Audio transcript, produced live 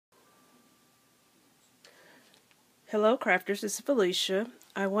Hello crafters, this is Felicia.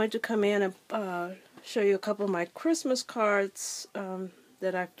 I wanted to come in and show you a couple of my Christmas cards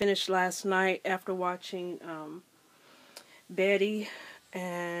that I finished last night after watching Betty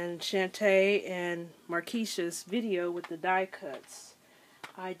and Shanta and Markisha's video with the die cuts.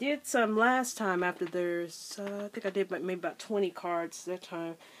 I did some last time after theirs. I think I did maybe about 20 cards that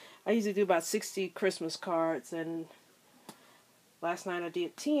time. I usually do about 60 Christmas cards, and last night I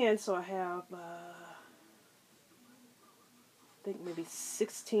did 10, so I have I think maybe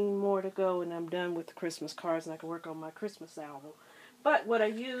 16 more to go, and I'm done with the Christmas cards, and I can work on my Christmas album. But what I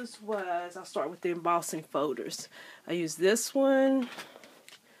used was, I'll start with the embossing folders. I used this one,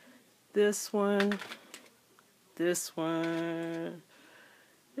 this one, this one,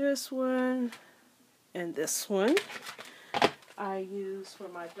 this one, and this one. I use for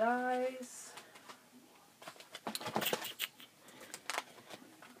my dies,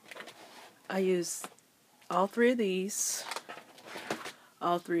 I use all three of these.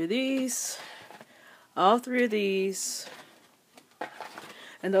 All three of these, all three of these,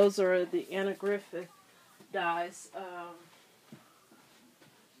 and those are the Anna Griffith dies.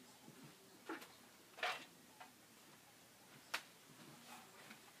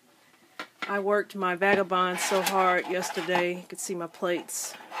 I worked my Vagabond so hard yesterday. You could see my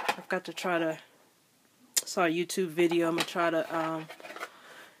plates. I've got to try to, saw a YouTube video, I'm going to try to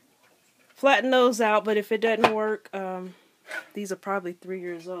flatten those out, but if it doesn't work, these are probably 3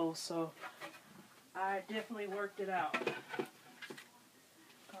 years old, so I definitely worked it out.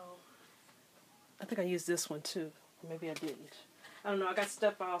 I think I used this one too. Maybe I didn't. I don't know. I got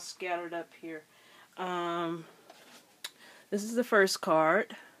stuff all scattered up here. This is the first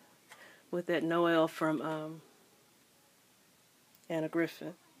card with that Noel from Anna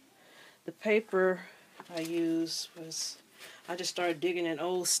Griffith. The paper I used was, I just started digging in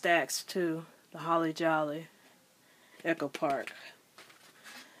old stacks too. The Holly Jolly Echo Park.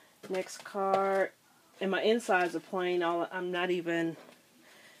 Next card, and my insides are plain. I'm not even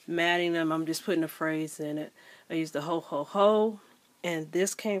matting them. I'm just putting a phrase in it. I used the Ho Ho Ho, and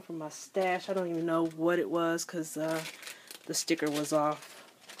this came from my stash. I don't even know what it was because the sticker was off,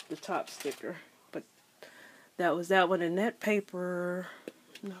 the top sticker. But that was that one, and that paper,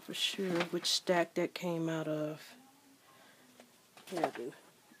 I'm not for sure which stack that came out of. Yeah, I do.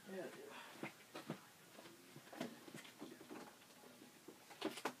 Yeah, I do.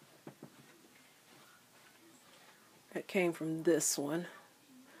 That came from this one.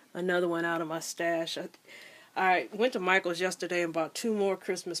 Another one out of my stash. I went to Michael's yesterday and bought 2 more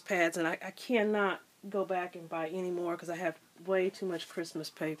Christmas pads, and I cannot go back and buy any more because I have way too much Christmas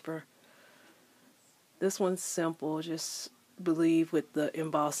paper. This one's simple, just believe with the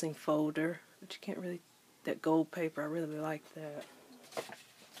embossing folder. But you can't really, that gold paper, I really like that.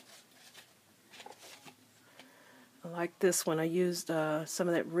 I like this one. I used some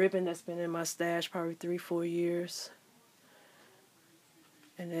of that ribbon that's been in my stash probably 3-4 years.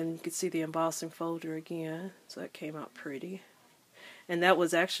 And then you can see the embossing folder again. So that came out pretty. And that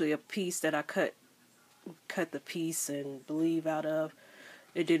was actually a piece that I cut the piece and believe out of.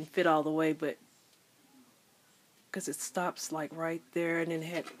 It didn't fit all the way, but because it stops like right there, and then it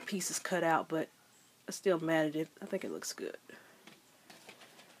had pieces cut out, but I still matted it. I think it looks good.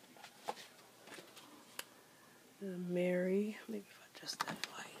 The Mary, maybe if I adjust that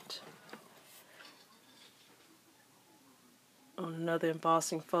light. Another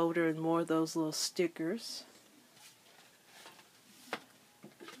embossing folder and more of those little stickers.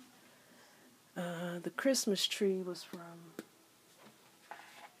 The Christmas tree was from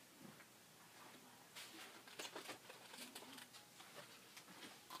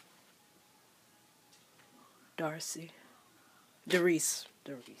Darcy, Lord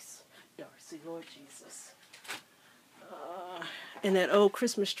Jesus. And that old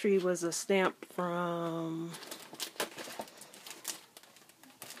Christmas tree was a stamp from,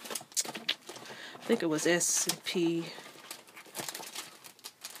 I think it was S&P.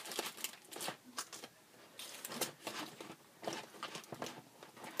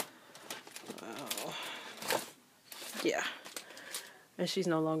 Wow. Yeah. And she's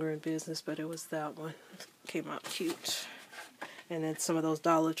no longer in business, but it was that one. It came out cute. And then some of those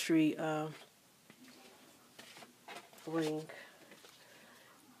Dollar Tree bling.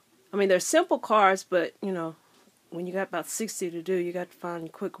 I mean, they're simple cards, but, you know, when you got about 60 to do, you got to find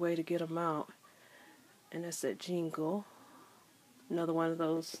a quick way to get them out. And that's that jingle. Another one of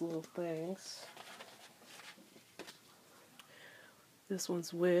those little things. This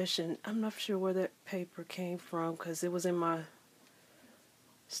one's Wish, and I'm not sure where that paper came from because it was in my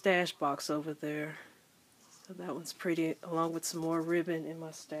stash box over there. So that one's pretty, along with some more ribbon in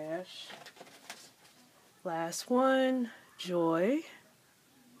my stash. Last one, Joy.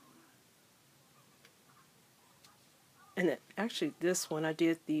 And actually this one I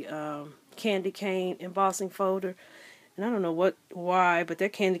did the candy cane embossing folder. And I don't know why, but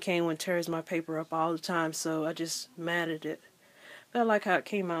that candy cane one tears my paper up all the time, so I just matted it. But I like how it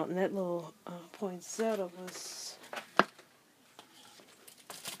came out, and that little poinsettia was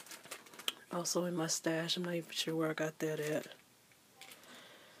also in my stash. I'm not even sure where I got that at.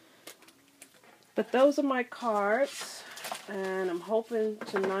 But those are my cards, and I'm hoping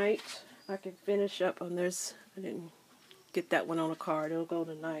tonight I can finish up on this. I didn't get that one on a card. It'll go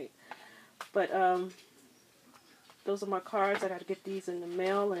tonight. But those are my cards. I got to get these in the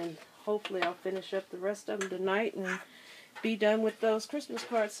mail, and hopefully I'll finish up the rest of them tonight and be done with those Christmas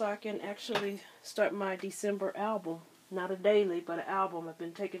cards so I can actually start my December album. Not a daily, but an album. I've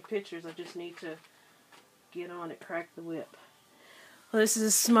been taking pictures. I just need to get on it, crack the whip. Well, this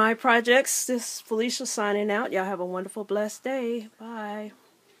is my projects. This is Felicia signing out. Y'all have a wonderful, blessed day. Bye.